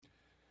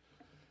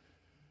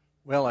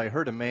Well, I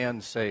heard a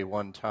man say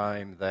one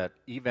time that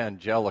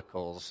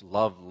evangelicals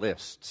love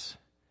lists.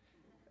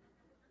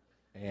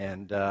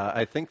 And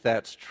I think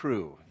that's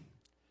true.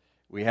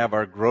 We have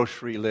our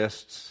grocery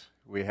lists.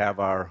 We have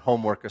our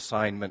homework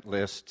assignment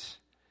lists.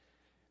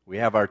 We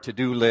have our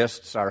to-do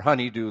lists, our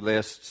honey-do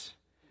lists,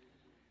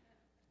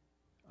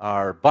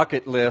 our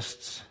bucket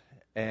lists,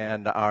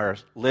 and our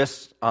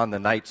lists on the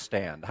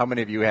nightstand. How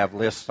many of you have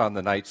lists on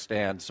the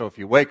nightstand? So if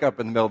you wake up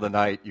in the middle of the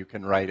night, you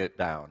can write it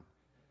down.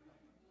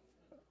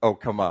 Oh,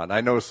 come on.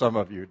 I know some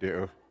of you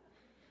do.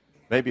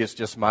 Maybe it's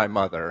just my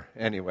mother.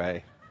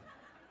 Anyway.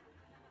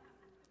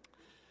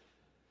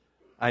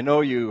 I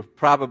know you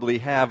probably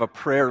have a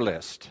prayer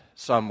list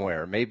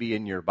somewhere, maybe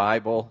in your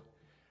Bible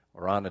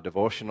or on a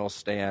devotional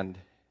stand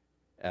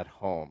at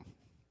home.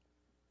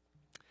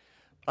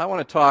 I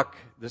want to talk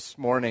this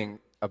morning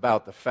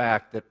about the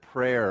fact that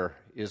prayer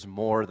is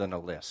more than a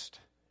list.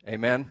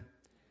 Amen?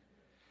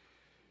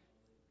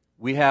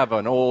 We have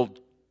an old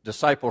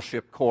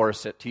discipleship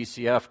course at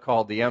TCF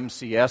called the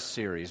MCS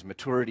series,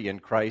 Maturity in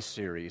Christ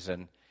series,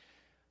 and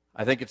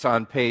I think it's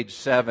on page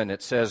 7.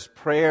 It says,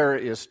 prayer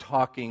is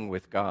talking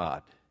with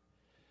God.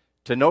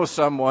 To know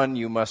someone,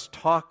 you must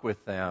talk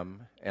with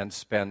them and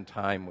spend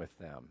time with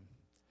them.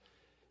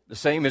 The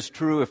same is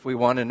true if we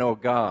want to know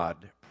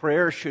God.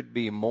 Prayer should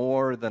be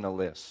more than a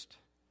list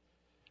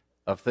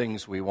of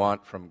things we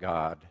want from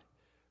God.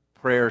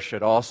 Prayer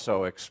should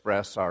also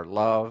express our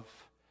love,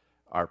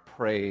 our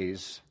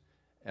praise,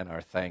 and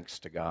our thanks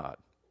to God.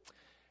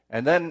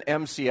 And then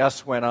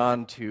MCS went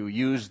on to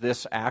use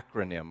this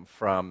acronym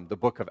from the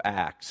book of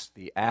Acts,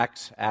 the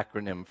Acts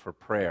acronym for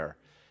prayer.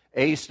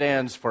 A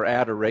stands for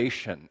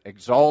adoration,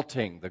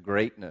 exalting the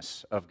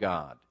greatness of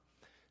God.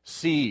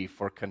 C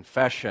for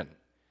confession,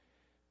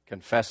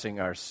 confessing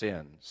our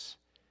sins.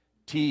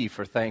 T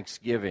for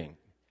thanksgiving,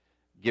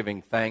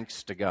 giving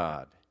thanks to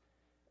God.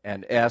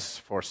 And S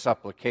for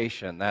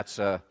supplication. That's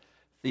a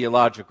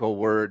theological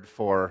word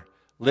for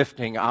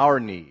lifting our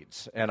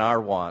needs and our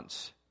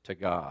wants to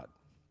God.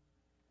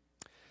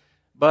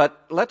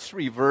 But let's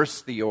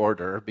reverse the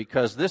order,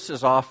 because this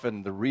is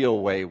often the real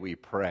way we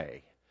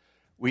pray.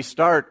 We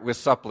start with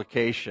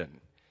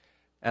supplication.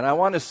 And I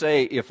want to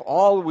say, if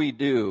all we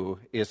do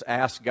is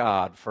ask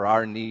God for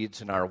our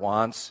needs and our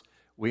wants,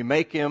 we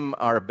make him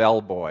our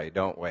bellboy,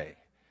 don't we?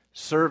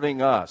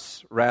 Serving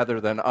us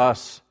rather than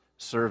us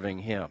serving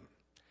him.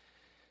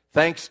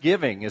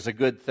 Thanksgiving is a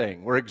good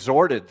thing. We're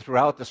exhorted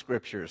throughout the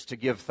Scriptures to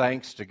give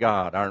thanks to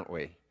God, aren't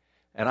we?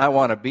 And I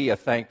want to be a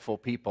thankful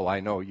people. I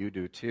know you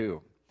do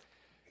too.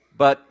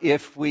 But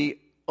if we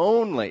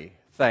only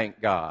thank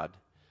God,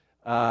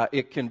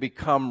 it can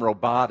become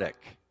robotic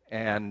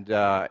and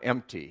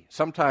empty.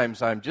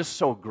 Sometimes I'm just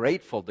so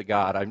grateful to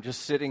God. I'm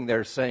just sitting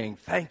there saying,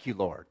 thank you,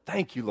 Lord.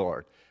 Thank you,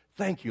 Lord.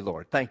 Thank you,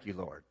 Lord. Thank you,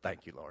 Lord.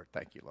 Thank you, Lord.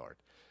 Thank you, Lord.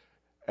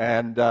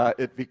 And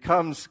it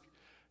becomes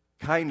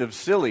kind of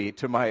silly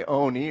to my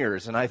own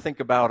ears. And I think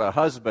about a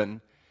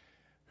husband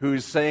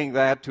who's saying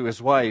that to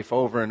his wife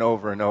over and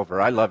over and over.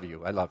 I love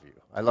you, I love you,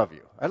 I love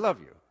you, I love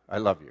you, I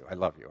love you, I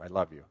love you, I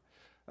love you.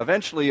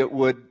 Eventually it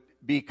would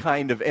be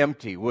kind of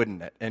empty,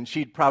 wouldn't it? And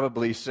she'd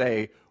probably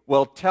say,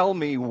 well, tell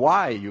me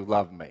why you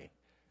love me.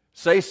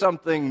 Say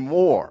something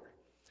more.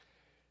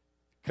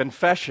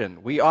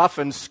 Confession. We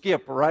often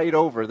skip right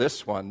over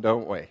this one,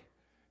 don't we?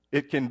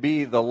 It can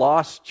be the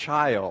lost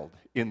child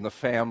in the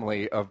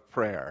family of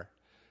prayer.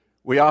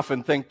 We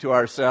often think to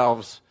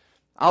ourselves,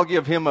 I'll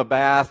give him a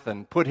bath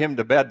and put him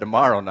to bed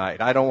tomorrow night.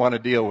 I don't want to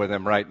deal with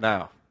him right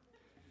now.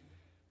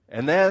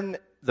 And then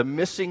the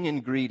missing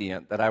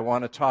ingredient that I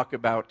want to talk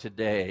about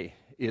today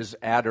is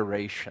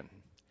adoration.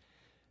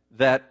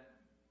 That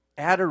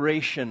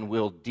adoration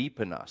will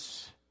deepen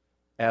us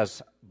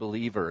as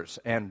believers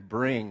and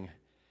bring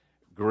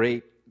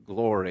great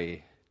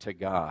glory to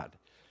God.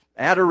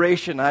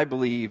 Adoration, I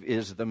believe,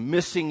 is the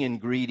missing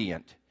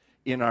ingredient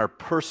in our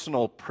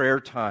personal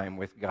prayer time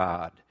with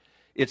God.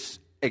 It's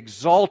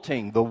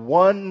exalting the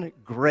one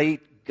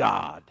great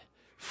God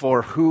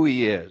for who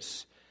he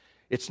is.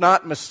 It's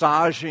not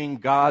massaging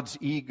God's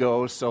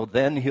ego so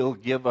then he'll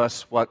give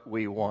us what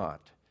we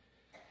want.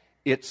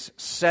 It's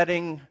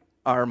setting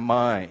our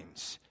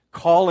minds,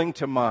 calling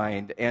to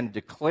mind, and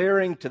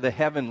declaring to the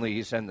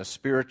heavenlies and the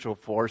spiritual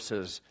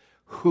forces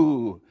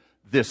who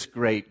this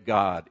great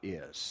God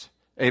is.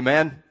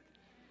 Amen?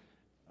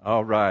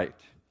 All right.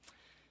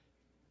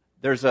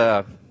 There's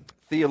a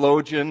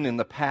theologian in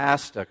the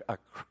past,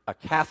 a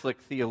Catholic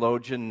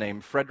theologian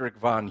named Frederick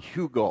von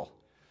Hugel,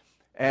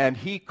 and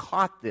he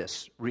caught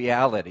this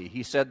reality.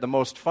 He said the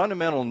most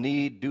fundamental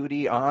need,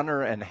 duty,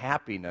 honor, and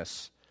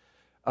happiness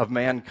of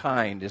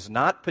mankind is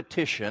not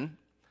petition.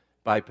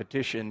 By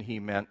petition,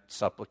 he meant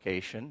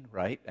supplication,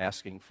 right?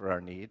 Asking for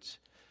our needs.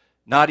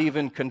 Not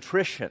even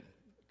contrition,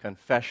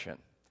 confession.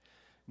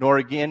 Nor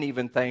again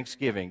even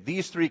thanksgiving.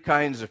 These three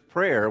kinds of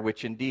prayer,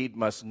 which indeed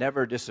must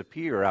never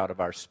disappear out of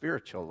our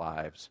spiritual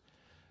lives.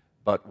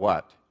 But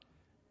what?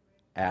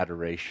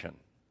 Adoration.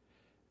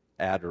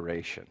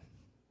 Adoration.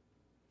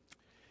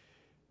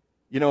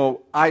 You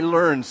know, I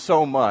learned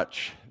so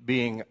much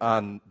being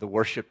on the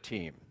worship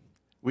team.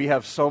 We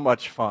have so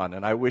much fun,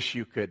 and I wish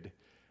you could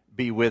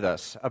be with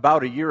us.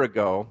 About a year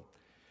ago,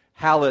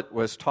 Hallett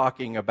was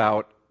talking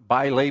about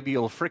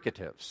bilabial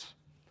fricatives.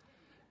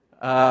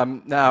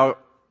 Now,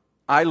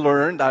 I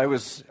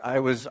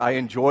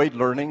enjoyed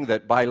learning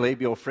that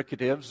bilabial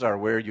fricatives are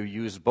where you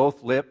use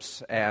both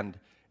lips and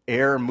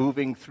air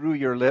moving through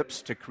your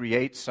lips to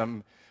create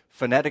some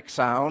phonetic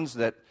sounds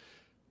that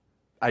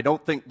I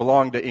don't think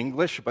belong to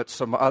English, but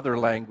some other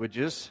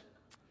languages.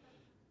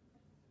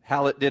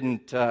 Hallett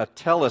didn't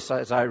tell us,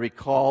 as I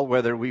recall,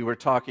 whether we were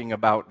talking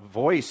about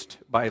voiced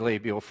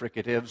bilabial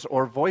fricatives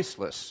or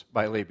voiceless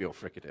bilabial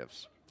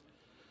fricatives.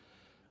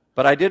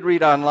 But I did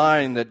read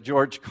online that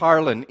George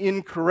Carlin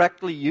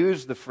incorrectly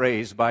used the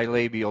phrase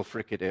bilabial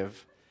fricative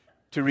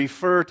to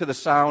refer to the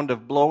sound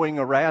of blowing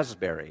a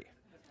raspberry,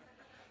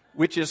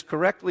 which is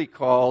correctly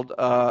called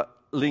a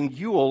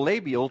lingual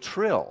labial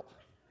trill,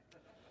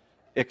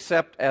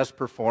 except as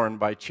performed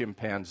by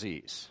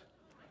chimpanzees.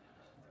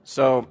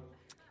 So,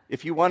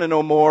 if you want to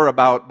know more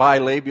about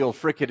bilabial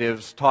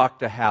fricatives, talk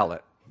to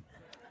Hallett.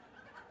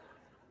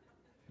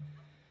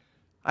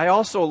 I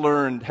also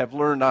have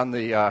learned on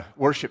the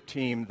worship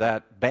team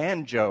that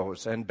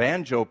banjos and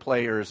banjo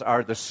players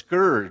are the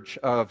scourge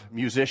of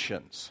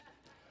musicians.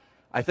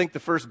 I think the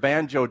first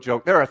banjo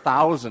joke, there are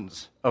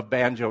thousands of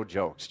banjo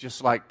jokes,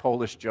 just like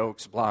Polish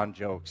jokes, blonde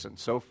jokes, and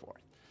so forth.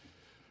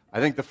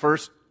 I think the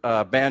first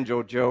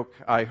banjo joke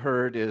I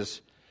heard is,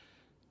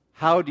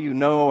 how do you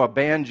know a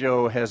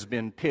banjo has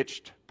been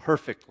pitched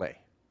perfectly?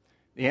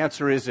 The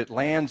answer is it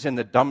lands in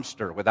the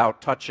dumpster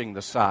without touching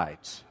the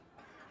sides.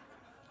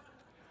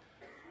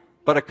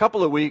 But a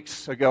couple of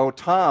weeks ago,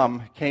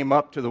 Tom came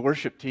up to the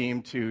worship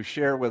team to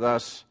share with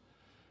us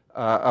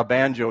a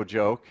banjo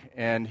joke,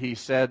 and he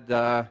said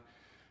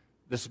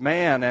this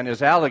man and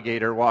his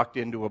alligator walked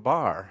into a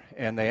bar,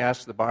 and they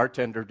asked the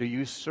bartender, do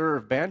you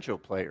serve banjo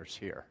players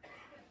here?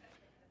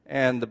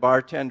 And the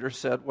bartender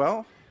said,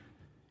 well,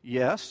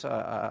 yes,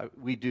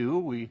 we do.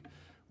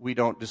 We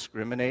don't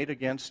discriminate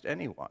against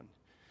anyone.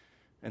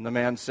 And the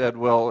man said,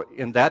 well,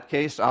 in that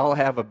case, I'll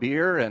have a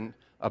beer and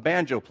a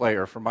banjo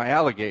player for my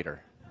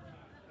alligator.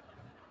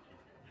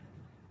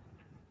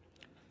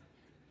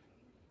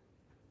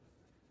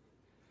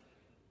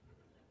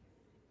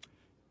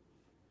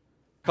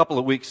 A couple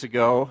of weeks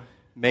ago,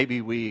 maybe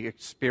we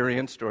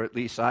experienced, or at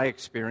least I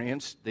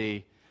experienced,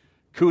 the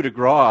coup de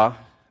grace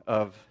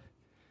of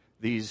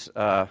these,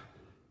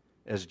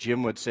 as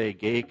Jim would say,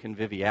 gay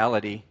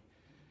conviviality.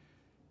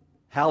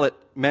 Hallett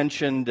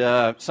mentioned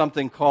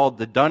something called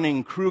the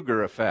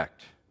Dunning-Kruger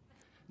effect.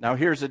 Now,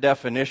 here's a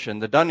definition.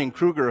 The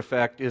Dunning-Kruger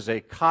effect is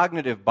a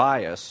cognitive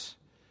bias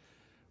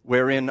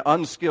wherein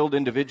unskilled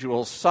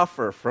individuals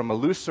suffer from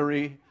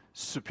illusory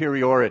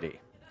superiority,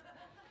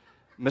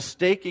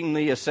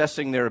 mistakenly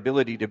assessing their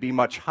ability to be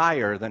much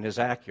higher than is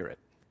accurate.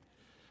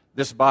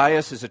 This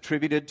bias is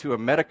attributed to a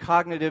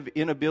metacognitive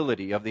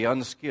inability of the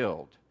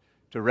unskilled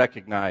to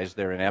recognize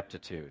their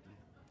ineptitude.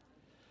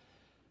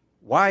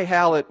 Why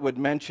Hallett would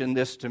mention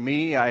this to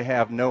me, I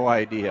have no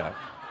idea.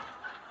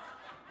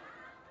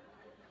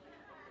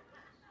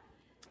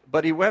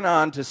 But he went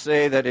on to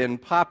say that in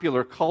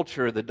popular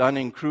culture, the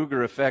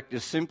Dunning-Kruger effect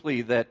is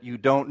simply that you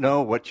don't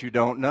know what you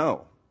don't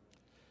know.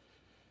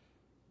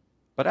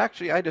 But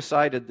actually, I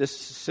decided this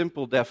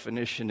simple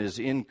definition is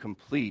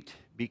incomplete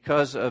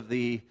because of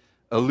the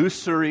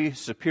illusory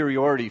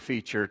superiority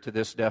feature to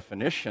this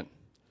definition.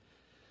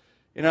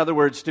 In other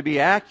words, to be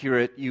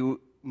accurate,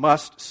 you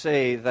must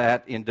say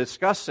that in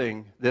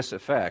discussing this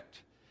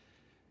effect,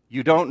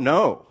 you don't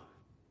know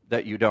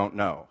that you don't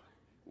know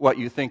what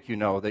you think you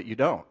know that you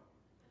don't.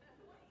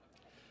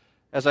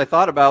 As I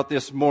thought about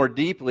this more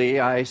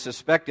deeply, I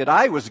suspected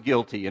I was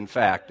guilty, in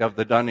fact, of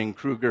the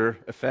Dunning-Kruger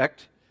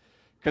effect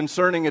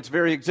concerning its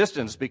very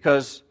existence,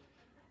 because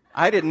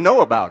I didn't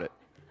know about it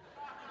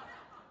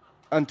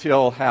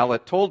until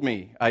Hallett told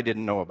me I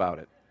didn't know about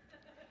it.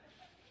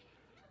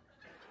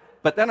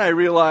 But then I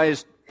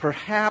realized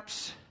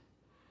perhaps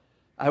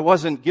I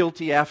wasn't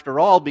guilty after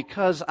all,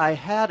 because I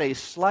had a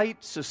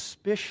slight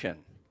suspicion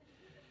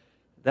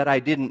that I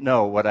didn't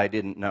know what I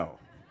didn't know,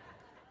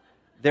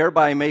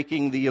 thereby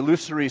making the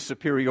illusory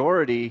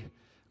superiority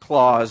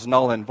clause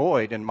null and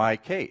void in my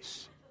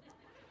case.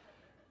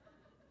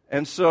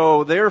 And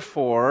so,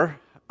 therefore,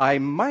 I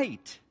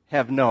might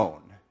have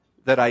known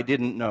that I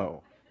didn't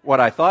know what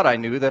I thought I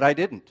knew that I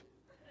didn't.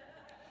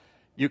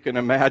 You can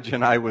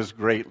imagine I was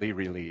greatly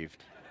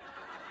relieved.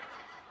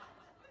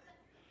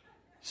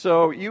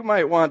 So you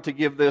might want to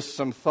give this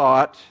some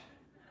thought.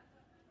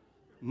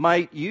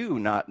 Might you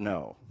not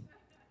know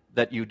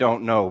that you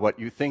don't know what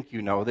you think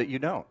you know that you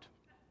don't?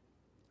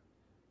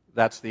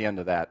 That's the end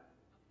of that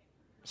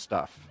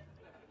stuff.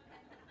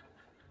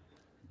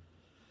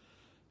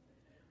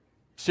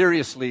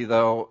 Seriously,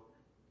 though,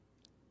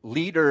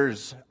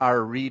 leaders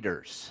are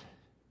readers.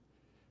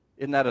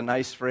 Isn't that a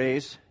nice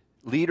phrase?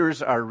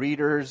 Leaders are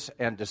readers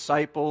and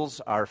disciples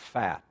are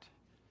fat.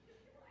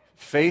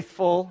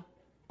 Faithful,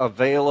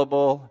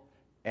 available,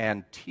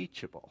 and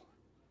teachable.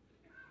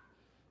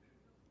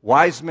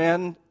 Wise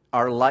men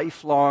are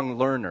lifelong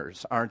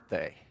learners, aren't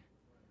they?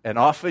 And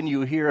often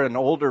you hear an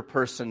older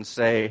person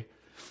say,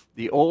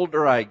 the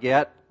older I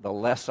get, the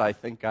less I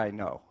think I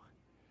know.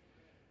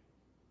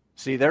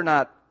 See, they're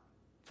not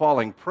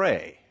falling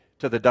prey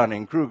to the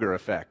Dunning-Kruger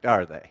effect,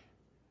 are they?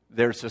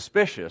 They're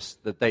suspicious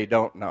that they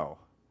don't know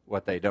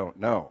what they don't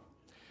know.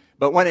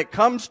 But when it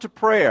comes to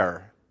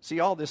prayer, see,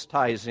 all this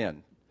ties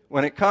in.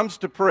 When it comes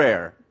to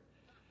prayer,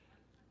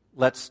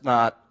 let's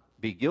not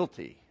be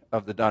guilty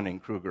of the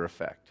Dunning-Kruger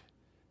effect,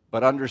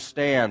 but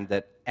understand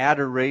that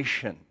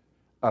adoration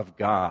of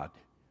God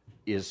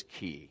is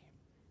key.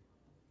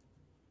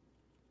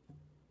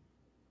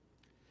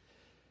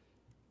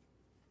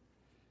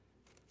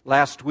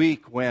 Last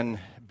week, when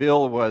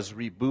Bill was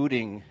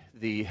rebooting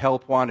the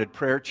Help Wanted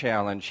Prayer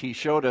Challenge, he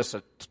showed us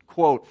a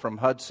quote from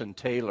Hudson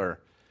Taylor.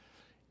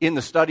 In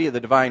the study of the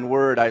Divine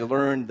Word, I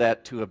learned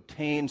that to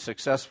obtain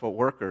successful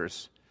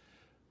workers,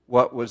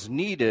 what was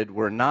needed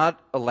were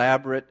not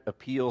elaborate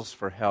appeals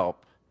for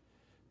help,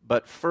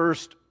 but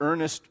first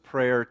earnest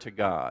prayer to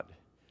God,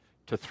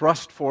 to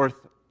thrust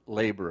forth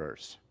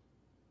laborers,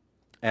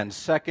 and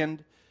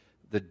second,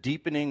 the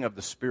deepening of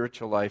the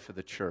spiritual life of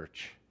the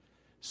church,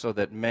 so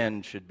that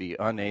men should be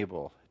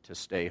unable to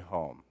stay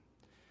home.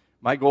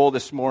 My goal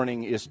this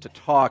morning is to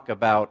talk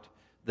about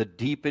the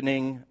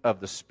deepening of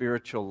the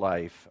spiritual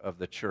life of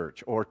the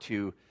church, or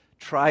to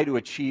try to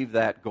achieve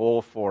that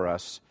goal for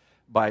us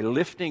by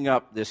lifting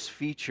up this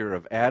feature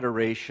of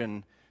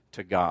adoration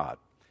to God.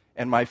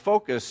 And my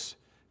focus,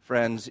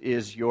 friends,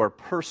 is your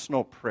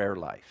personal prayer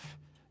life,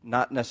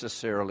 not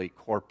necessarily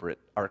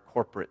our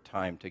corporate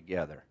time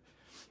together.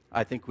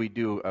 I think we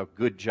do a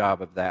good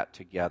job of that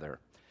together.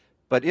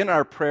 But in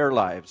our prayer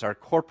lives, our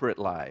corporate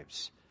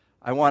lives,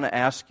 I want to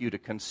ask you to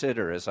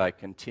consider as I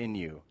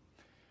continue,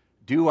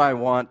 do I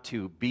want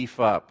to beef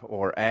up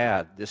or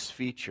add this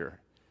feature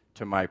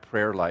to my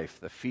prayer life,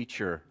 the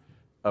feature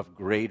of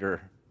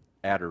greater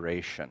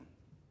adoration?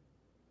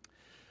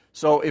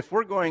 So if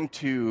we're going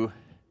to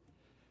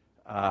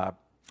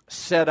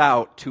set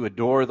out to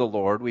adore the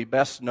Lord, we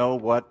best know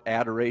what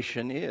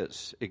adoration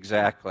is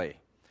exactly.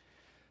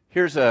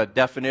 Here's a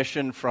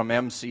definition from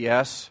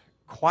MCS.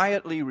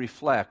 Quietly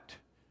reflect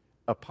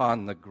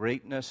upon the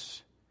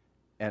greatness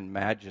and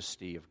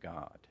majesty of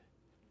God.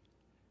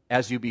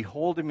 As you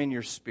behold Him in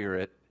your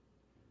spirit,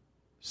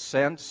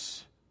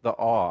 sense the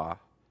awe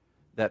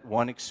that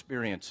one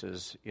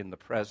experiences in the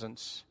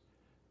presence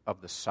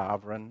of the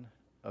sovereign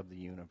of the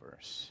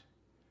universe.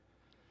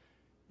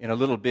 In a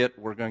little bit,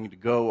 we're going to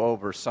go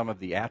over some of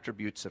the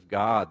attributes of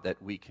God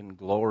that we can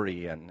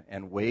glory in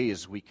and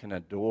ways we can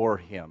adore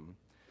Him.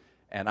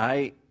 And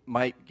I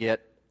might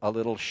get a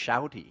little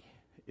shouty,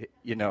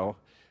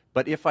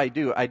 but if I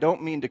do, I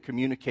don't mean to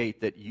communicate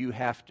that you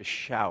have to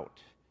shout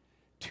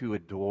to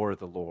adore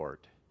the Lord.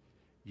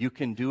 You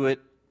can do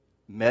it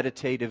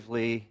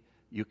meditatively,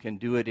 you can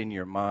do it in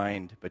your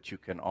mind, but you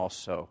can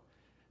also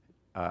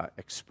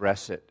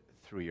express it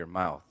through your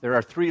mouth. There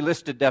are 3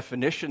 listed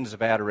definitions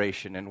of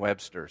adoration in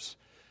Webster's.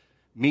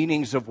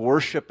 Meanings of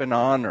worship and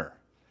honor,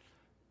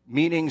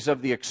 meanings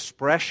of the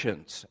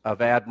expressions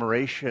of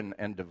admiration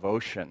and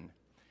devotion,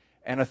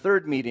 and a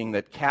third meaning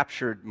that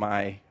captured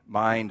my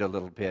mind a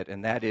little bit,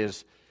 and that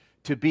is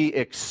to be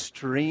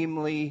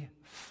extremely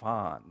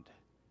fond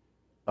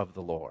of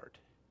the Lord.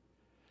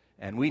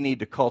 And we need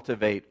to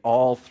cultivate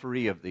all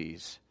 3 of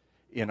these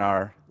in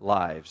our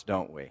lives,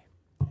 don't we?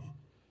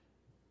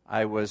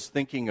 I was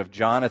thinking of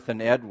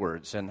Jonathan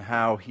Edwards and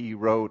how he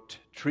wrote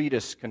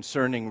Treatise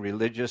Concerning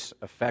Religious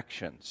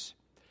Affections.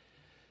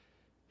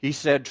 He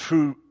said,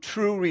 true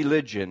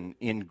religion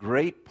in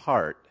great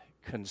part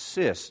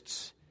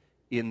consists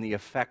in the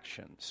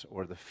affections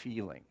or the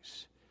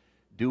feelings.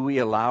 Do we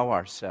allow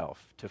ourselves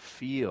to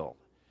feel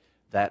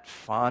that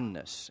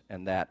fondness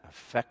and that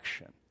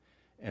affection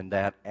and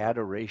that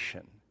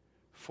adoration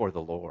for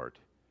the Lord?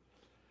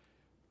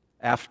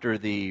 After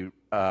the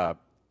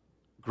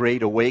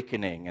Great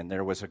Awakening, and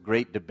there was a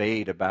great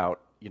debate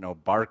about,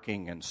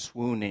 barking and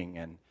swooning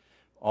and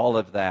all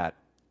of that,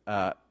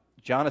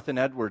 Jonathan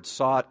Edwards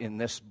sought in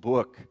this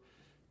book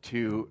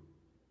to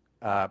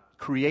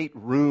create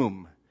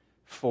room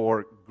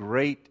for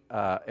great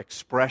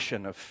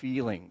expression of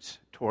feelings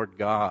toward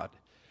God.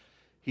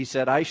 He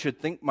said, I should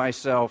think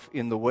myself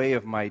in the way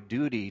of my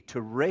duty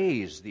to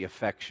raise the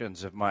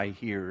affections of my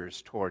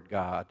hearers toward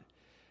God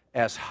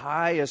as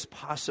high as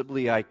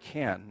possibly I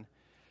can,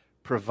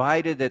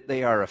 provided that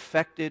they are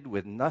affected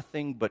with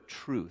nothing but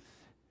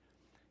truth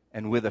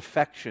and with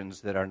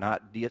affections that are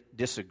not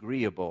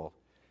disagreeable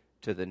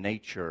to the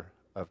nature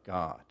of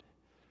God.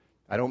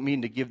 I don't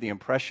mean to give the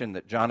impression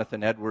that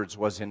Jonathan Edwards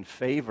was in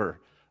favor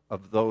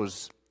of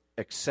those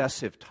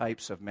excessive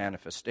types of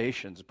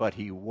manifestations, but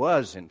he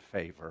was in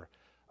favor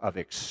of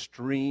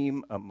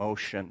extreme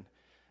emotion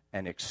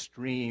and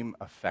extreme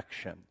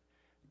affection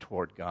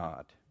toward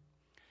God.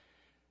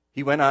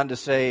 He went on to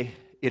say,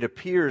 it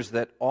appears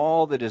that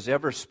all that is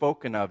ever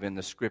spoken of in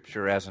the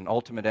Scripture as an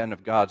ultimate end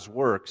of God's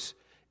works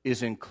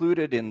is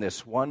included in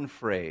this one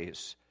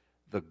phrase,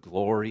 the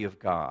glory of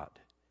God.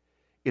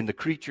 In the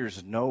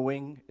creature's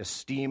knowing,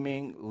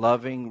 esteeming,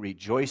 loving,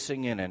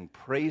 rejoicing in, and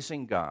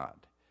praising God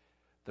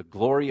The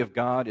glory of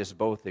God is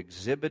both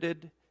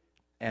exhibited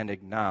and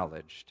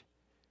acknowledged.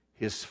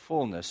 His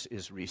fullness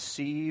is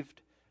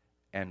received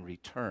and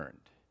returned.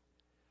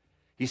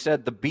 He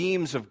said the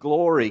beams of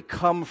glory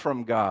come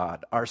from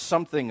God, are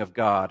something of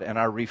God, and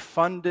are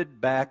refunded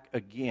back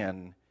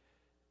again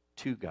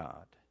to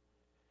God.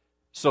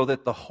 So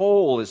that the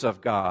whole is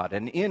of God,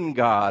 and in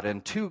God,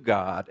 and to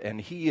God,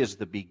 and He is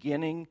the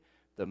beginning,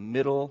 the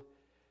middle,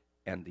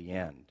 and the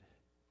end.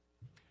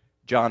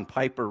 John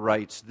Piper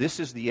writes, "This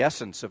is the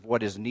essence of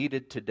what is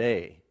needed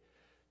today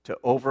to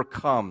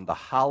overcome the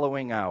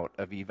hollowing out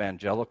of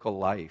evangelical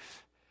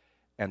life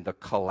and the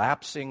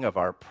collapsing of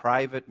our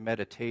private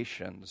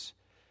meditations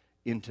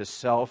into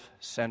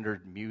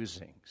self-centered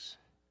musings."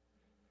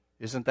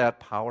 Isn't that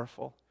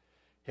powerful?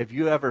 Have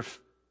you ever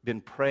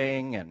been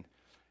praying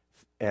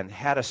and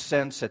had a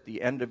sense at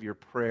the end of your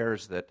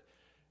prayers that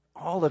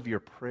all of your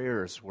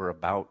prayers were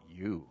about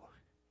you?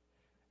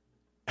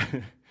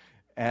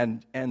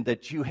 and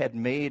that you had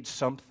made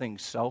something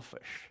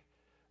selfish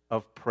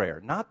of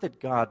prayer. Not that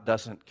God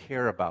doesn't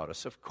care about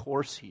us. Of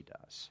course He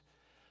does.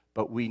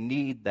 But we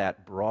need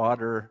that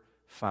broader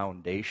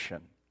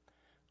foundation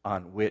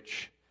on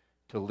which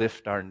to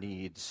lift our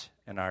needs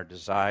and our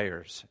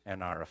desires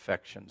and our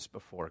affections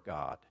before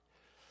God.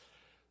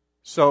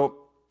 So,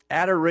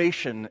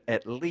 adoration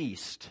at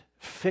least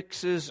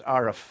fixes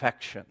our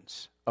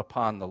affections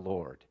upon the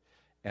Lord,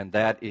 and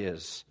that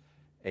is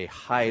a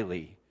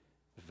highly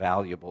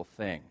valuable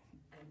thing.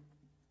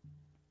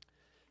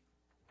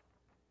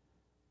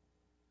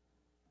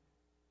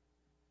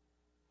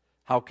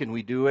 How can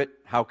we do it?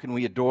 How can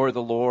we adore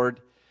the Lord?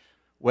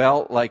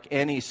 Well, like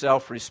any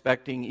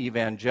self-respecting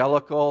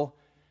evangelical,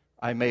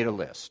 I made a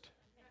list.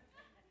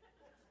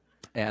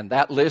 And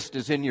that list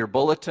is in your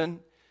bulletin.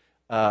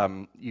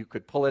 You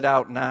could pull it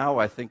out now.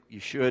 I think you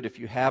should if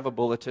you have a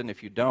bulletin.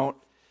 If you don't,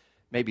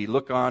 maybe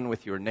look on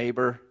with your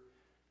neighbor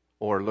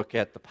or look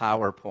at the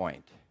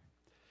PowerPoint.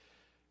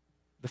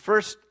 The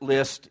first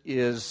list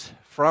is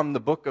from the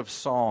book of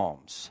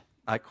Psalms.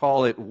 I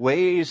call it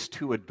Ways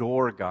to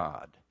Adore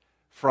God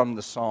from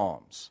the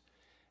Psalms.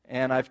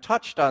 And I've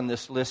touched on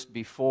this list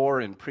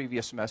before in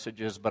previous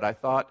messages, but I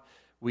thought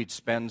we'd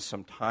spend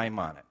some time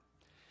on it.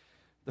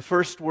 The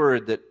first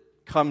word that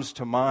comes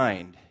to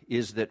mind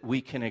is that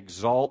we can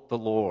exalt the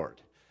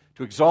Lord.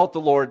 To exalt the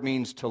Lord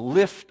means to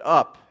lift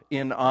up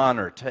in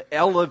honor, to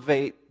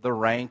elevate the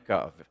rank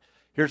of.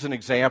 Here's an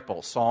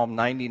example, Psalm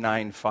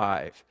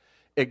 99:5.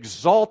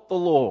 Exalt the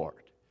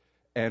Lord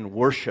and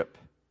worship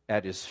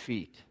at His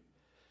feet.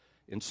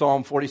 In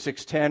Psalm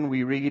 46:10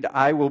 we read,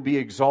 I will be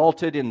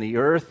exalted in the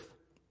earth.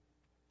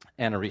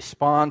 And a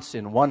response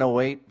in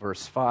 108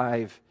 verse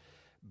 5,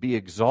 be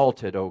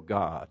exalted, O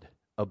God,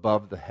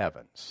 above the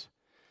heavens.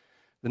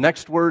 The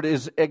next word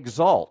is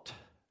exalt.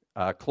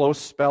 Close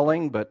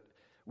spelling, but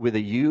with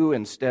a U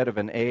instead of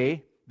an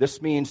A. This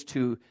means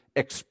to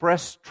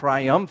express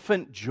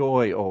triumphant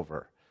joy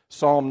over.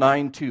 Psalm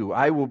 9:2,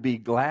 I will be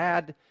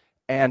glad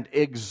and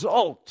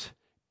exult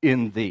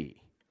in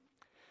thee.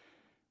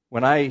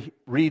 When I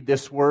read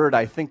this word,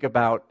 I think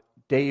about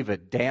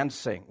David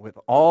dancing with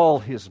all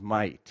his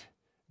might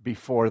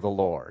before the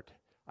Lord.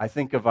 I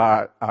think of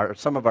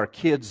some of our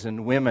kids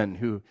and women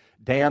who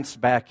dance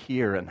back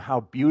here and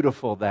how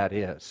beautiful that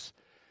is.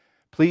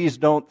 Please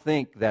don't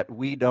think that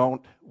we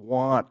don't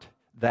want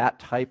that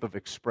type of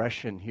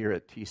expression here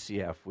at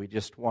TCF. We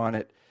just want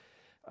it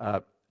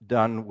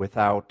done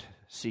without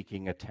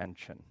seeking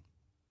attention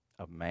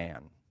of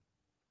man.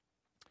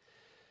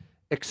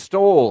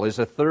 Extol is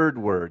a third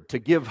word, to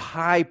give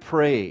high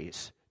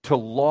praise, to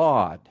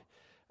laud.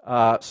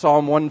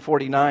 Psalm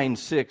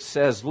 149:6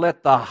 says,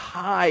 let the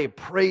high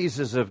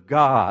praises of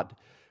God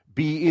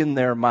be in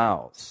their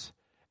mouths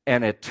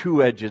and a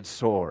two-edged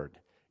sword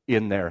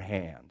in their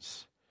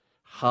hands.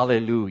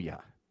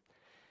 Hallelujah.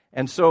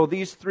 And so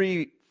these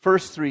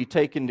first three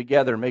taken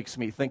together makes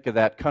me think of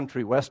that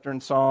country western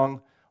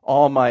song,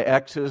 All My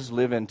Exes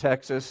Live in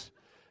Texas.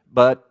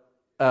 But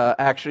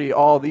actually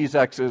all these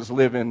exes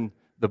live in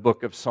the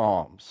book of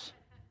Psalms.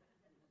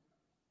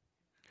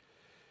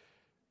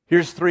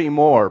 Here's three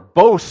more.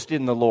 Boast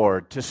in the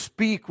Lord, to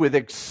speak with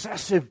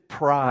excessive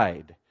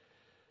pride.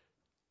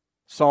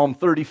 Psalm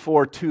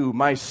 34:2,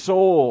 my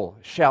soul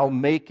shall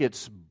make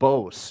its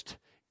boast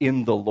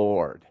in the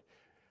Lord.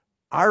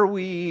 Are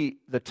we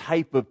the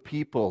type of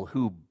people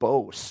who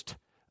boast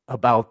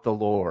about the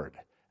Lord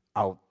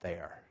out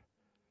there?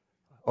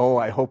 Oh,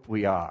 I hope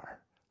we are.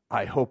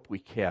 I hope we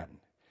can.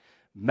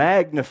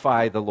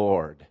 Magnify the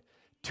Lord,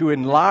 to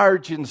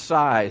enlarge in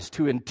size,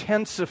 to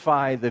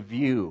intensify the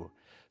view.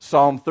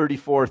 Psalm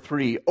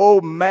 34:3, oh,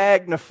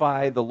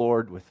 magnify the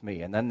Lord with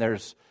me. And then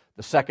there's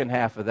the second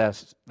half of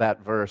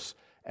that verse,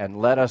 and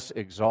let us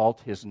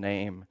exalt His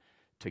name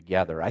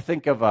together. I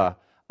think of a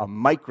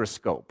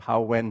microscope,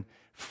 how when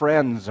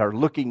friends are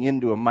looking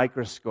into a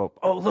microscope,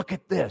 oh, look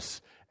at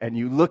this. And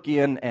you look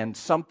in, and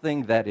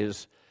something that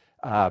is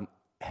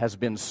has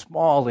been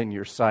small in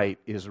your sight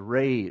is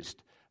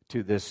raised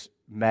to this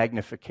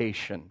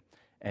magnification,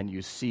 and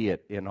you see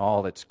it in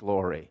all its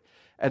glory.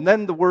 And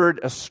then the word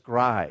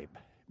ascribe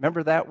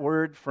Remember that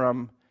word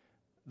from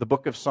the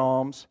book of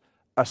Psalms?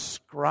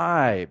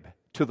 Ascribe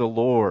to the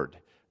Lord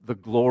the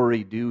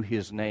glory due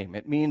his name.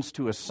 It means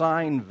to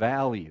assign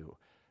value,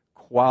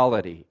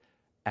 quality,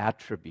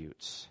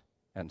 attributes,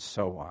 and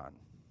so on.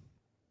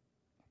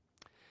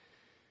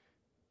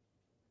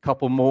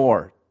 Couple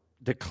more.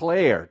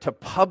 Declare, to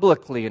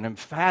publicly and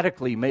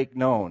emphatically make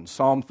known.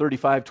 Psalm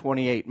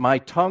 35:28. My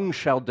tongue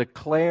shall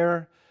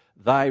declare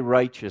thy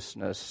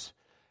righteousness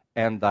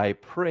and thy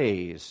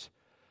praise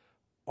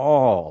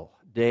all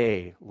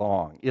day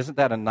long. Isn't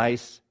that a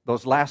nice,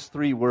 those last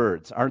three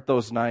words, aren't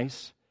those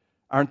nice?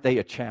 Aren't they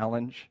a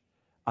challenge?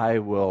 I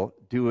will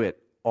do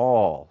it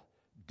all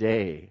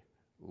day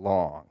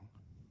long.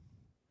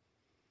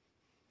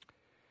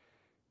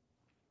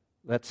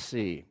 Let's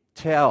see.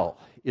 Tell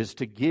is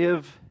to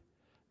give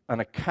an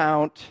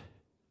account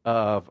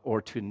of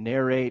or to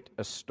narrate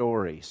a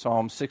story.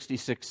 Psalm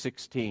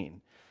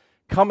 66:16.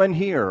 Come and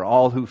hear,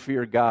 all who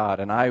fear God,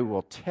 and I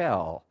will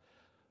tell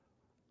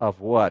of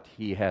what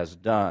he has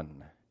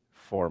done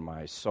for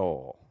my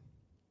soul.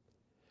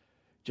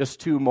 Just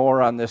two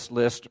more on this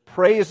list.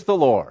 Praise the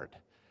Lord,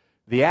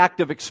 the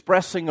act of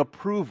expressing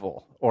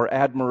approval or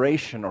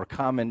admiration or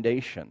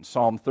commendation.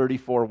 Psalm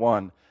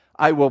 34:1.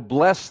 I will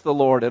bless the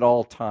Lord at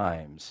all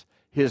times.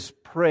 His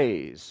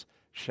praise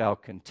shall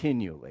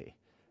continually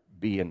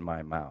be in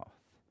my mouth.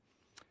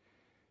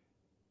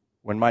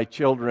 When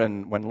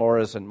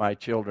Laura's and my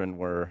children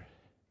were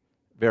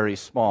very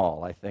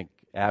small, I think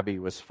Abby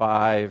was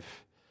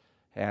 5,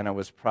 Hannah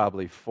was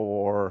probably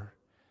 4,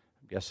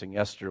 I'm guessing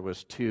Esther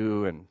was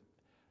 2, and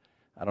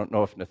I don't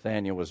know if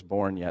Nathaniel was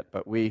born yet,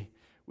 but we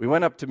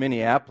went up to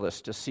Minneapolis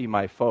to see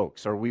my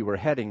folks, or we were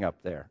heading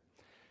up there.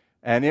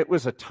 And it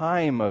was a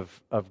time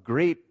of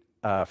great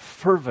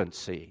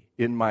fervency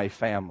in my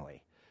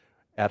family.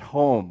 At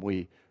home,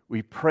 we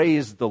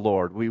praised the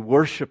Lord, we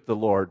worshiped the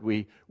Lord,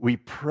 we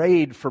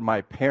prayed for my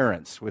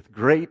parents with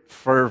great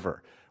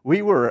fervor.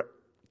 We were,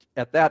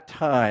 at that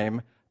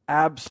time,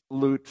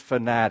 absolute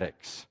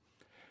fanatics.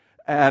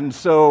 And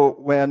so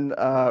when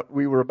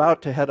we were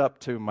about to head up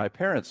to my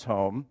parents'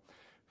 home,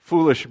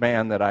 foolish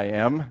man that I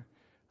am,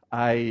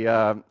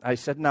 I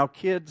said, now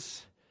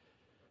kids,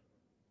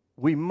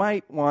 we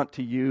might want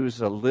to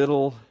use a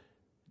little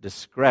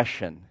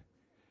discretion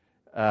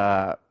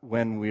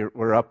when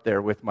we're up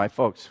there with my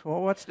folks.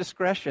 Well, what's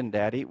discretion,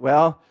 Daddy?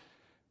 Well,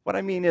 what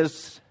I mean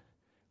is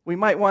we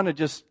might want to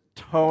just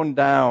tone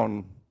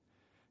down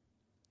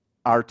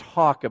our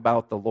talk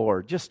about the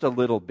Lord just a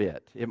little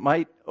bit. It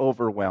might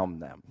overwhelm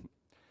them.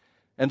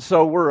 And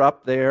so we're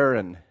up there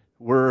and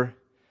we're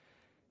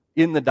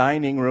in the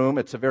dining room.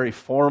 It's a very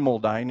formal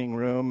dining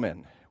room,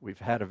 and we've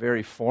had a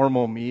very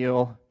formal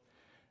meal.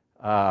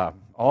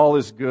 All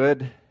is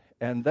good.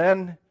 And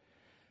then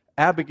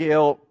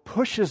Abigail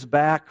pushes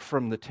back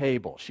from the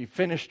table. She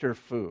finished her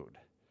food.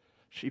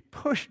 She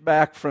pushed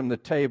back from the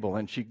table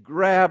and she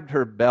grabbed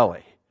her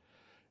belly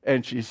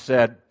and she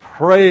said,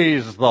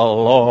 "Praise the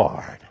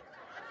Lord."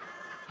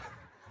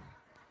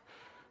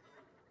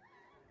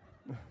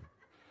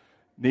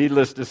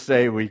 Needless to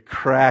say, we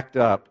cracked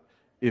up,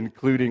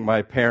 including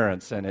my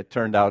parents, and it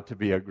turned out to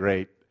be a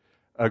great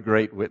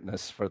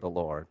witness for the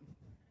Lord.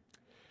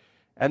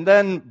 And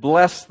then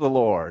bless the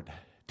Lord,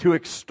 to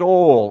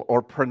extol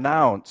or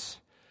pronounce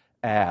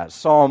as.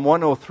 Psalm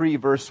 103,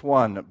 verse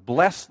 1,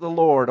 bless the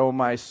Lord, O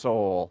my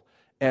soul,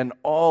 and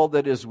all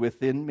that is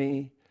within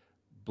me,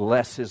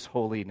 bless his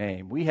holy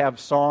name. We have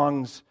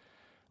songs,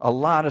 a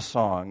lot of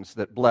songs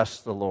that bless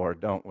the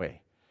Lord, don't we?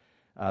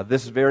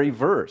 This very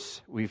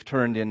verse we've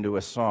turned into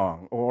a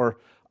song. Or,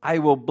 I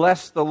will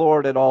bless the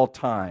Lord at all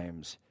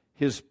times.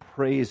 His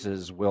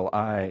praises will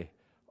I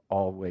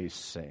always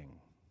sing.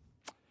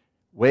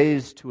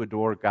 Ways to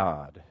adore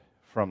God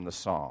from the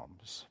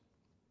Psalms.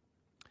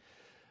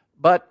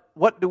 But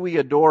what do we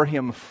adore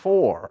him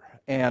for?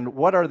 And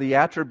what are the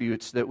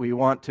attributes that we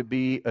want to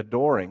be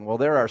adoring? Well,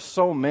 there are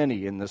so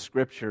many in the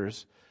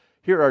Scriptures.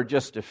 Here are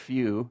just a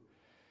few.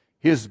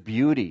 His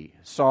beauty,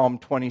 Psalm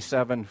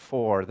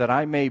 27:4, that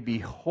I may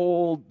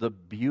behold the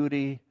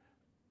beauty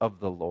of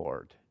the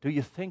Lord. Do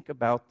you think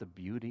about the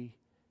beauty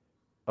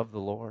of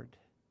the Lord?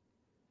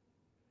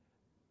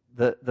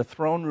 The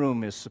throne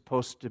room is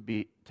supposed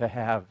to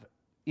have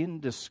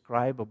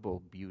indescribable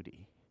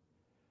beauty.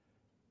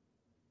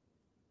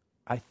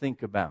 I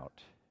think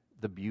about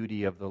the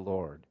beauty of the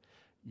Lord.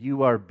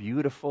 You are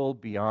beautiful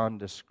beyond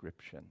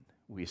description,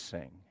 we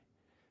sing.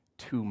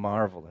 Too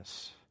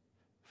marvelous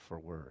for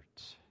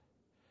words.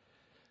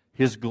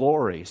 His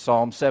glory,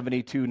 Psalm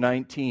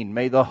 72:19,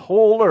 may the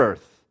whole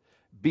earth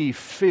be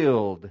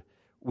filled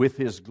with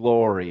his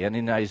glory. And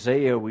in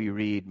Isaiah we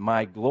read,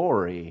 my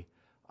glory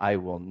I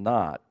will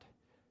not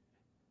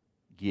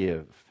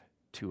give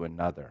to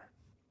another.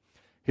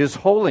 His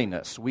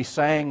holiness, we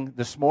sang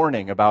this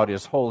morning about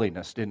his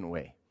holiness, didn't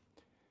we?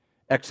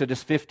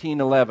 Exodus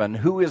 15:11,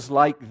 who is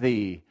like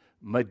thee,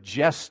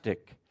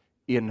 majestic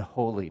in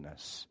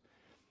holiness?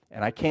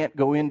 And I can't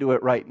go into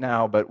it right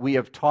now, but we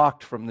have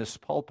talked from this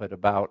pulpit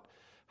about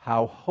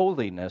how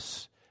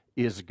holiness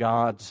is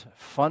God's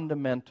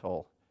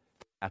fundamental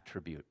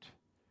attribute.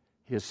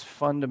 his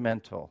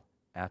fundamental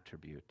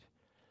attribute.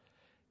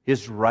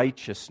 His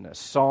righteousness.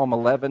 Psalm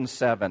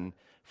 11:7,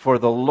 for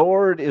the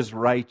Lord is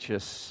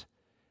righteous.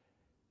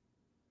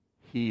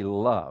 He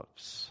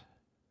loves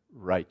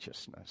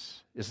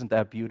righteousness. Isn't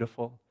that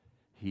beautiful?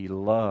 He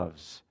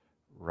loves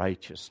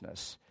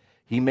righteousness.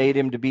 He made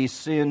him to be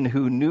sin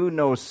who knew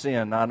no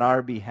sin on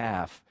our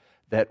behalf,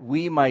 that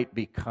we might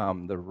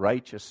become the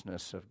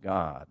righteousness of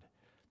God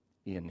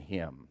in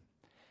him.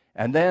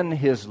 And then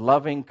his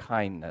loving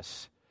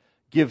kindness.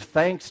 Give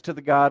thanks to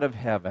the God of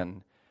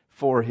heaven,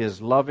 for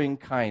his loving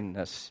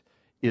kindness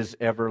is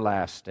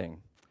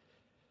everlasting.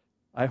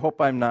 I hope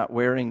I'm not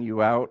wearing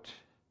you out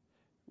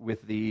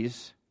with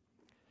these.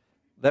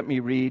 Let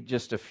me read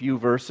just a few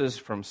verses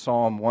from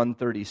Psalm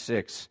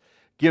 136.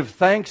 Give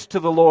thanks to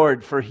the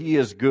Lord, for he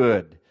is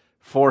good,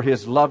 for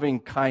his loving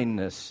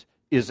kindness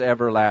is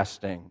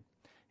everlasting.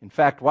 In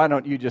fact, why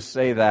don't you just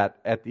say that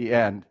at the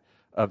end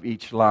of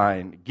each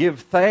line? Give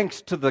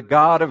thanks to the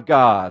God of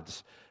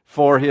gods,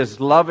 for his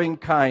loving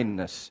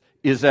kindness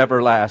is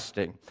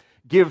everlasting.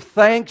 Give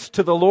thanks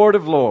to the Lord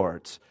of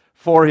lords,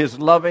 for his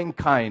loving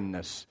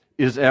kindness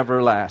is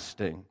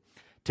everlasting.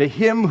 To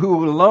him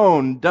who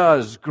alone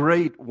does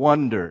great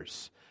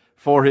wonders,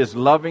 for his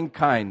loving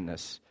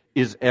kindness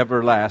is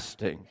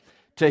everlasting.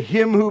 To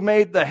him who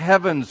made the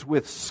heavens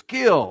with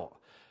skill,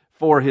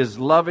 for his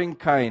loving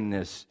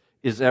kindness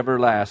is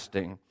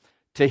everlasting.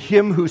 To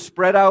him who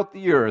spread out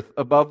the earth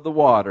above the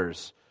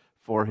waters,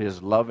 for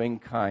his loving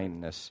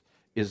kindness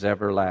is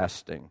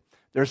everlasting.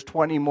 There's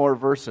 20 more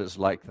verses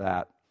like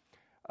that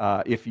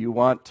if you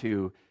want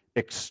to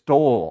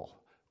extol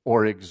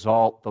or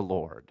exalt the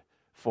Lord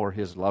for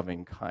his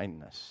loving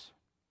kindness.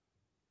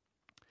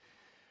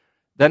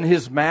 Then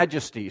his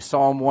majesty,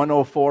 Psalm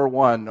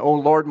 104:1, O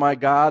Lord my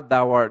God,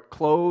 thou art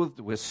clothed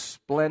with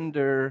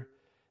splendor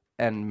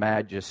and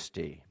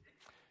majesty.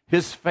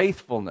 His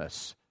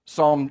faithfulness,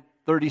 Psalm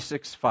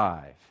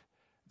 36:5,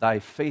 thy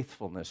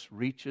faithfulness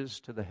reaches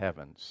to the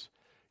heavens.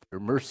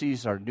 Your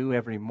mercies are new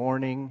every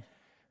morning,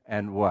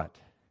 and what?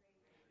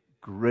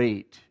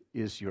 Great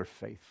is your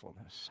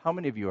faithfulness. How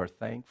many of you are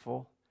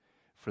thankful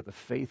for the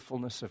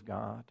faithfulness of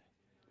God?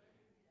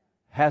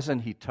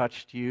 Hasn't he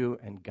touched you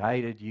and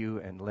guided you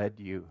and led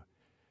you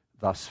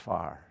thus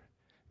far?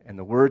 And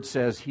the Word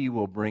says he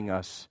will bring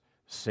us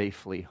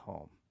safely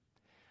home.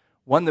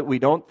 One that we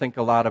don't think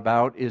a lot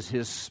about is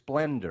his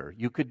splendor.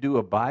 You could do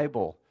a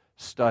Bible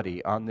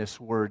study on this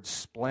word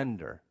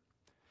splendor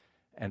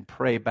and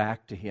pray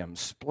back to him.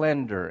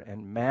 Splendor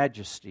and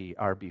majesty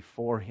are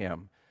before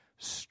him.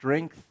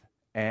 Strength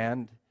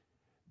and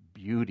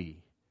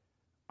beauty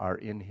are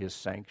in his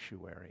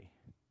sanctuary.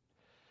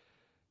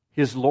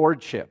 His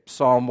lordship,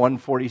 Psalm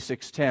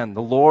 146:10,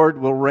 the Lord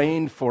will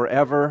reign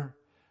forever,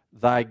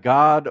 thy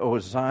God, O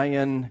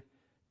Zion,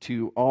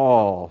 to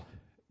all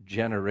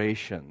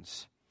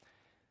generations.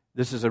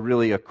 This is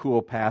a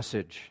cool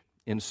passage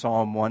in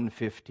Psalm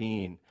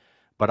 115.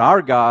 But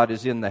our God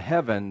is in the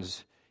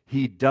heavens.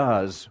 He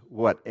does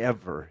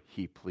whatever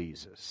he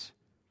pleases.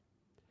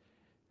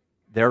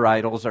 Their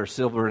idols are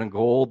silver and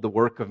gold, the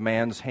work of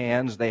man's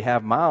hands. They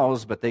have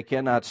mouths, but they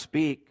cannot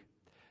speak.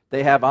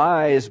 They have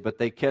eyes, but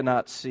they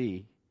cannot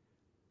see.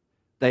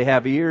 They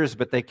have ears,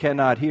 but they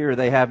cannot hear.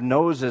 They have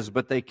noses,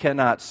 but they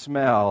cannot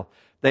smell.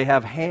 They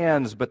have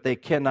hands, but they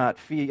cannot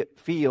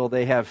feel.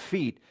 They have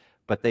feet,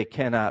 but they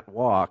cannot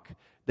walk.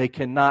 They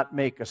cannot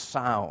make a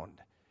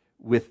sound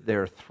with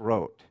their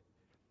throat.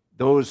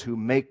 Those who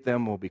make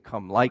them will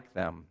become like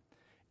them,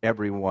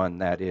 everyone,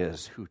 that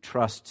is, who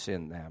trusts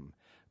in them.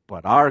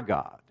 But our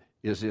God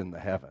is in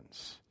the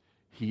heavens.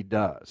 He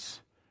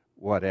does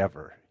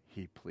whatever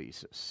he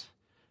pleases.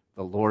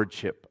 The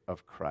lordship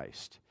of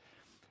Christ.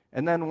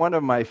 And then one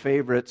of my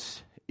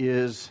favorites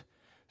is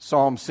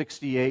Psalm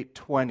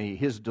 68:20,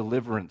 his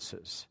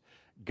deliverances.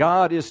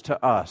 God is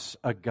to us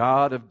a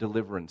God of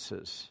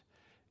deliverances,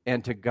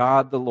 and to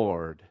God the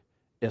Lord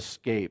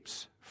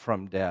escapes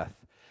from death.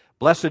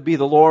 Blessed be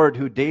the Lord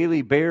who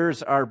daily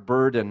bears our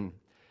burden,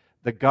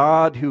 the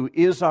God who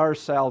is our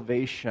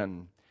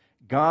salvation.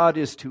 God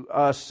is to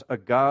us a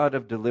God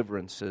of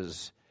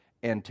deliverances,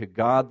 and to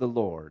God the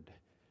Lord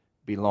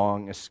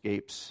belong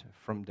escapes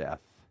from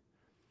death.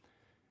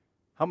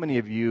 How many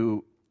of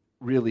you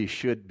really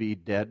should be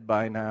dead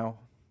by now?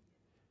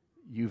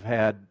 You've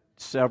had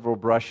several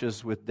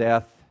brushes with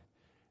death,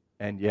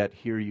 and yet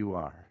here you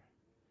are.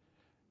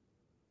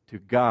 To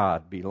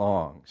God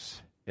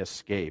belongs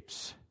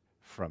escapes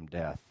from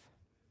death.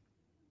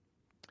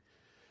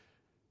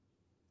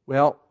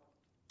 Well,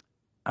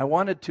 I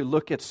wanted to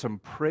look at some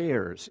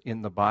prayers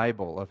in the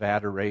Bible of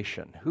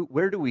adoration.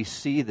 Where do we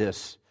see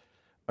this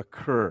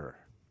occur?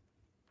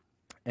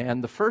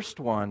 And the first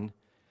one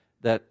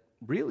that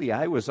really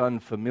I was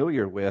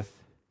unfamiliar with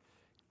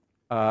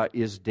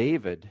is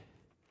David,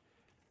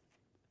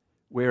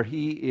 where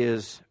he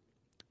is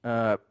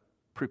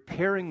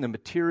preparing the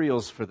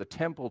materials for the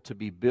temple to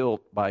be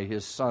built by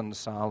his son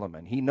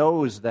Solomon. He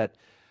knows that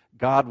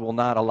God will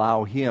not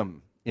allow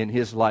him in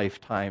his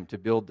lifetime to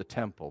build the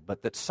temple,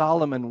 but that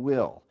Solomon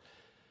will.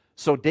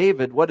 So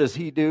David, what does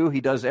he do?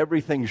 He does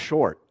everything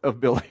short of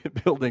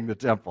building the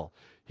temple.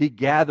 He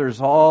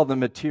gathers all the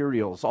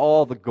materials,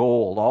 all the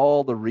gold,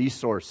 all the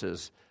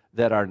resources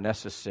that are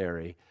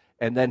necessary.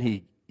 And then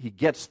he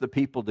gets the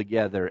people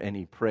together and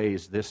he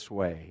prays this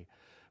way.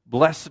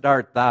 Blessed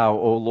art thou,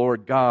 O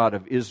Lord God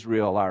of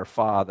Israel, our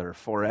Father,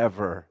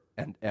 forever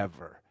and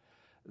ever.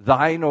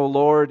 Thine, O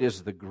Lord,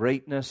 is the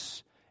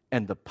greatness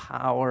and the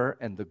power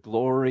and the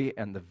glory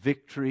and the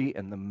victory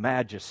and the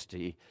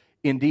majesty.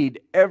 Indeed,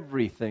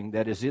 everything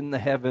that is in the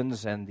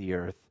heavens and the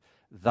earth.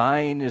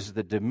 Thine is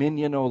the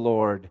dominion, O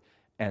Lord,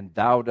 and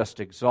thou dost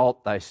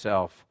exalt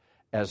thyself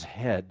as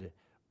head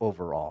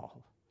over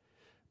all.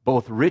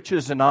 Both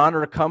riches and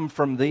honor come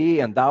from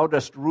thee, and thou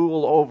dost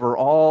rule over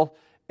all,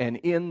 and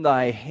in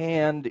thy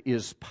hand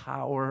is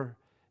power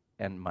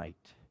and might.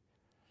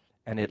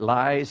 And it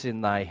lies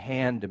in thy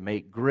hand to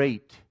make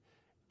great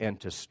and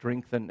to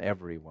strengthen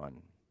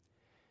everyone.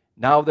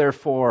 Now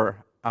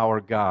therefore,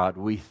 our God,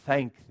 we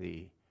thank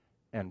thee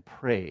and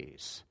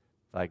praise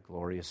thy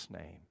glorious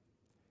name.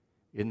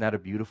 Isn't that a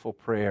beautiful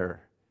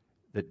prayer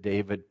that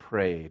David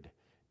prayed,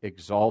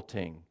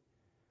 exalting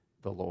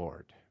the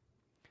Lord?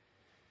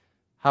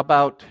 How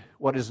about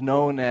what is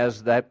known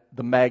as the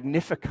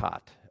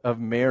Magnificat of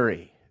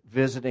Mary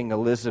visiting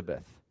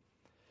Elizabeth?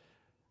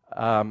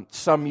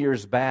 Some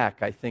years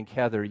back, I think,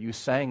 Heather, you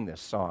sang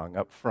this song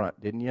up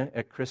front, didn't you,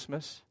 at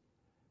Christmas?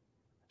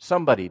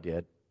 Somebody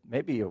did.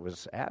 Maybe it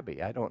was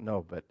Abby, I don't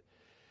know, but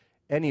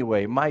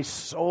anyway, my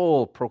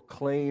soul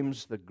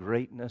proclaims the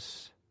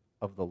greatness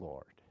of the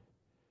Lord,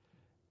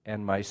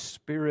 and my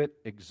spirit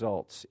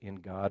exults in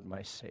God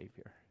my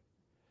Savior.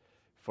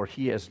 For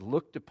he has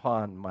looked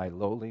upon my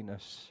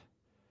lowliness,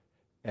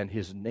 and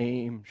his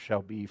name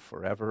shall be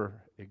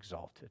forever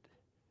exalted.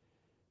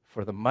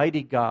 For the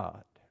mighty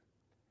God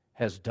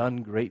has done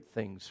great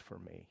things for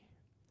me,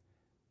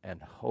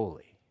 and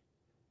holy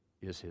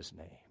is his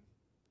name.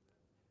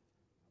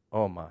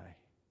 Oh my,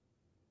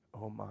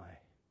 oh my.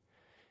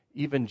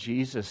 Even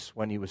Jesus,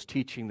 when he was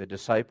teaching the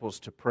disciples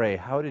to pray,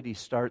 how did he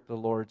start the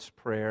Lord's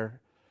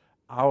Prayer?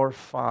 Our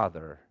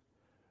Father,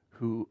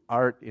 who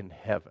art in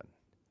heaven,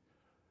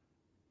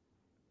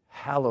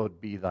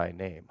 hallowed be thy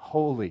name.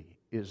 Holy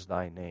is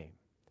thy name.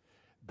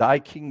 Thy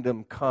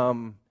kingdom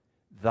come,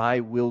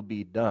 thy will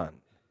be done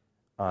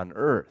on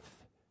earth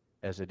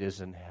as it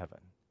is in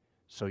heaven.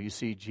 So you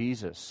see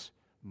Jesus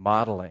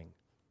modeling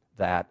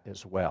that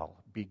as well,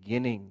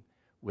 beginning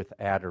with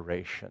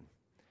adoration.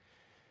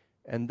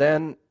 And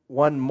then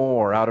one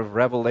more out of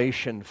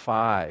Revelation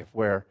 5,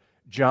 where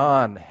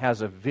John has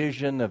a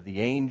vision of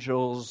the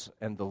angels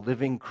and the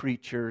living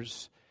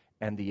creatures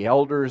and the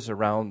elders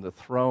around the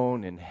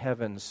throne in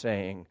heaven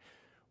saying,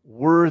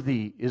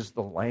 worthy is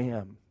the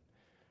Lamb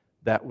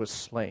that was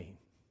slain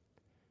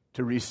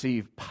to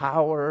receive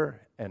power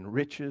and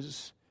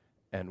riches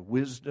and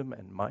wisdom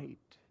and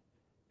might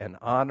and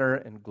honor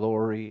and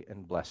glory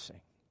and blessing.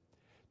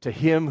 To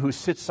him who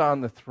sits on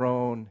the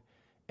throne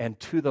and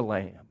to the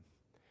Lamb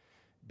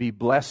be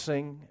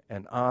blessing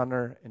and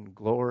honor and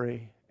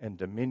glory and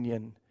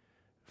dominion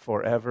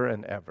forever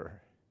and ever.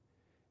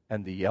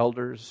 And the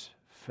elders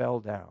fell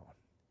down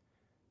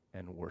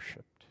and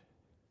worshiped.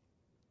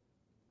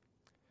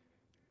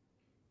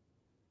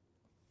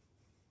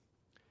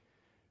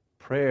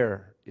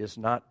 Prayer is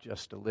not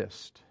just a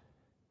list.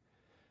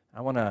 I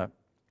want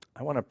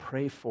to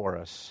pray for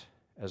us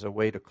as a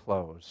way to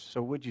close.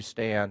 So would you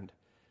stand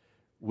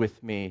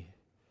with me?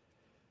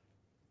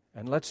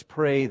 And let's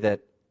pray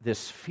that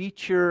this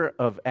feature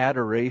of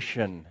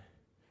adoration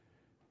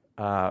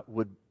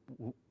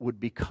would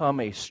become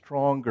a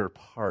stronger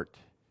part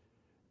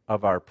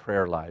of our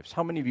prayer lives.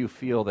 How many of you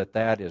feel that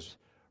that is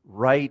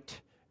right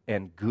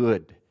and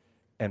good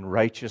and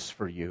righteous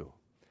for you?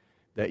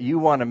 That you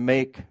want to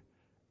make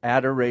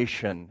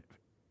adoration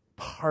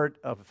part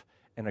of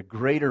and a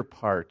greater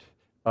part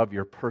of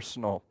your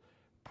personal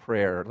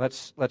prayer.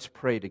 Let's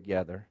pray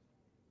together.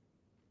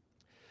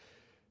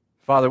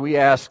 Father, we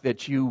ask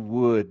that you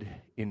would,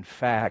 in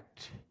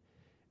fact,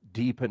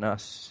 deepen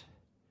us,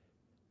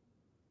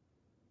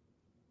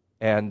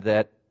 and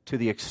that to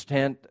the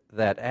extent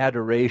that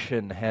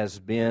adoration has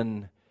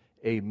been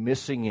a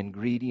missing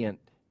ingredient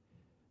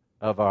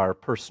of our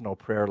personal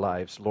prayer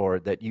lives,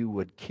 Lord, that you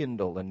would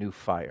kindle a new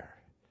fire.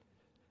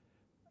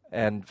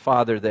 And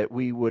Father, that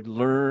we would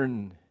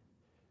learn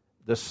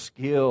the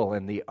skill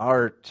and the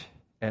art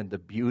and the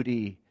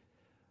beauty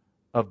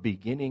of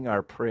beginning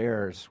our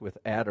prayers with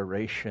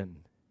adoration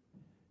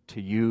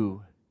to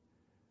you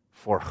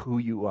for who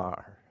you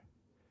are.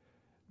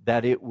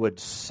 That it would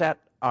set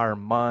our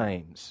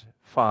minds,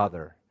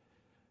 Father,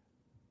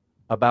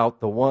 about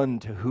the one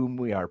to whom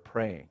we are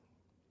praying.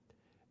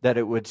 That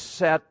it would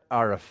set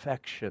our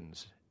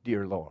affections,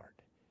 dear Lord,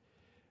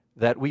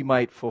 that we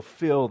might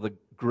fulfill the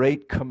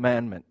great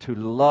commandment to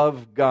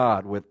love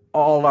God with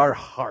all our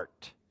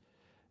heart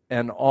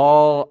and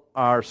all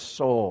our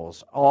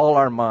souls, all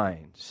our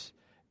minds,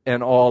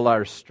 and all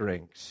our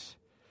strengths.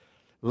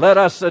 Let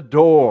us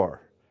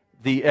adore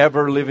the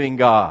ever-living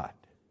God.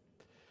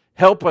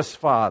 Help us,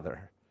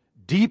 Father.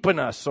 Deepen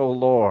us, O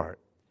Lord,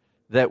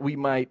 that we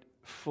might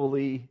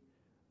fully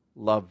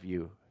love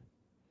you.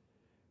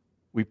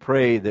 We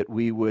pray that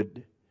we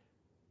would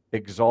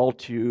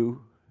exalt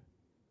you,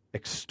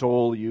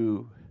 extol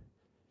you,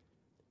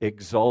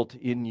 exult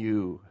in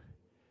you,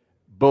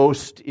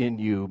 boast in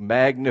you,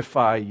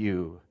 magnify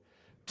you,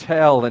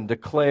 tell and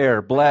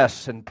declare,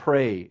 bless and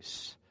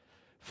praise,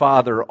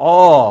 Father,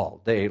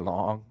 all day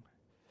long,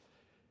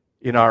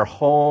 in our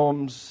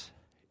homes,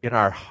 in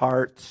our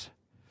hearts,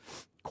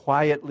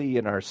 quietly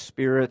in our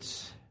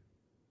spirits,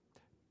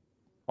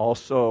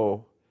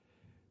 also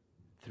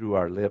through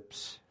our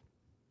lips.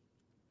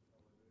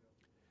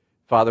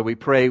 Father, we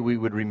pray we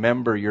would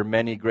remember your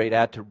many great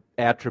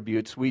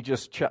attributes. We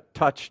just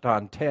touched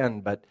on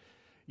 10, but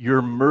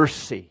your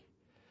mercy,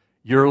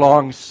 your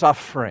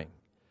long-suffering,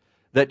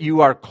 that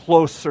you are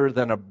closer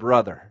than a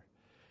brother,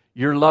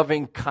 your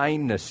loving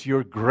kindness,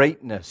 your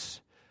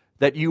greatness,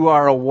 that you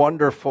are a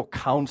wonderful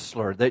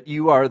counselor, that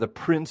you are the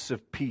Prince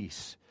of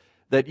Peace,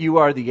 that you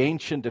are the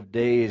Ancient of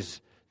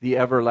Days, the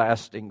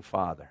everlasting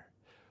Father.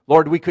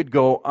 Lord, we could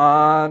go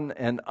on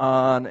and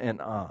on and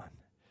on.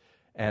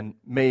 And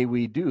may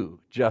we do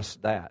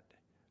just that,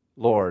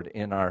 Lord,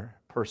 in our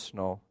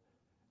personal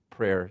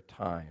prayer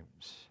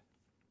times.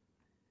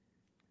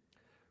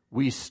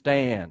 We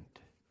stand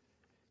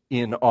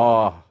in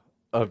awe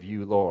of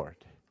you, Lord.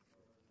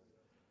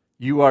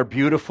 You are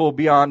beautiful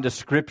beyond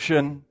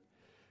description,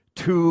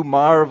 too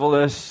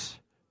marvelous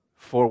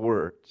for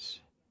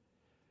words,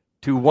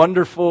 too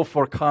wonderful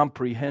for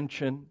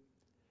comprehension,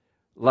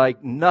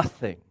 like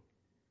nothing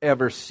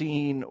ever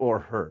seen or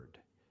heard.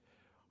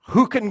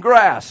 Who can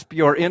grasp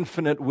your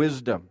infinite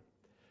wisdom?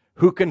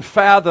 Who can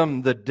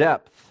fathom the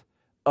depth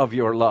of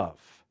your love?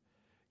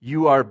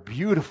 You are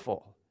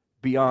beautiful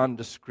beyond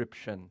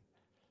description,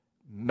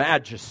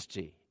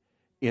 majesty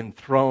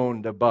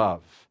enthroned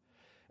above.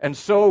 And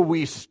so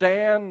we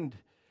stand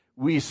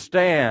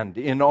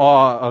in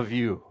awe of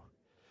you.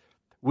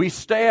 We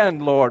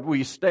stand, Lord,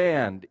 we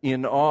stand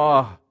in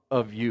awe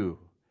of you.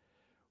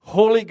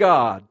 Holy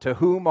God, to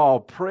whom all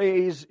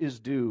praise is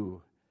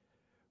due,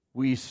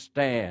 we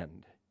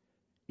stand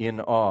in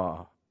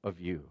awe of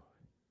you.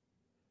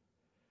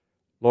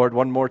 Lord,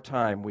 one more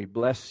time, we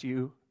bless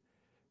you,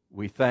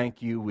 we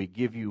thank you, we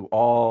give you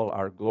all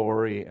our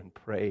glory and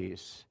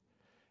praise,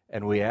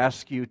 and we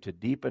ask you to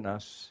deepen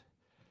us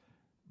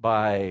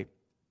by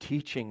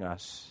teaching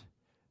us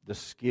the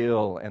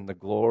skill and the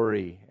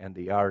glory and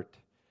the art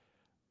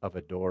of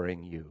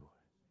adoring you.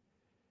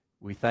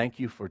 We thank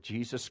you for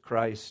Jesus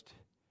Christ,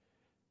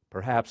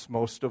 perhaps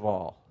most of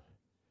all,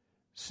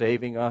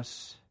 saving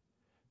us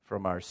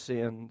from our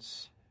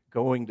sins,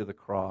 going to the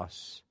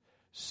cross,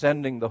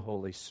 sending the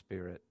Holy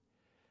Spirit,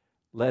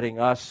 letting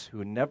us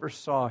who never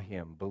saw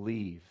him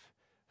believe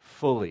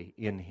fully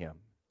in him.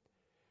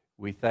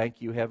 We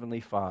thank you, Heavenly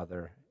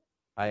Father.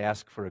 I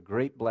ask for a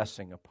great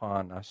blessing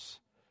upon us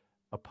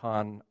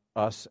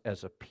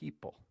as a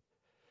people,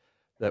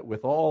 that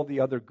with all the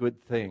other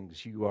good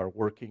things you are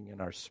working in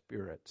our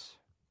spirits,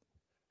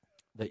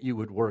 that you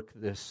would work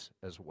this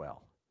as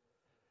well.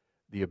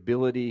 The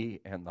ability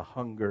and the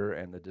hunger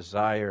and the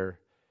desire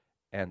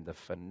and the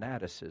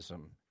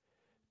fanaticism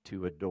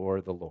to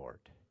adore the Lord.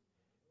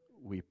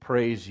 We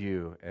praise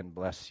you and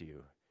bless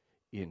you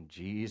in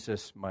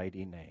Jesus'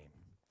 mighty name.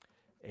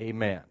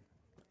 Amen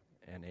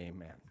and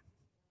amen.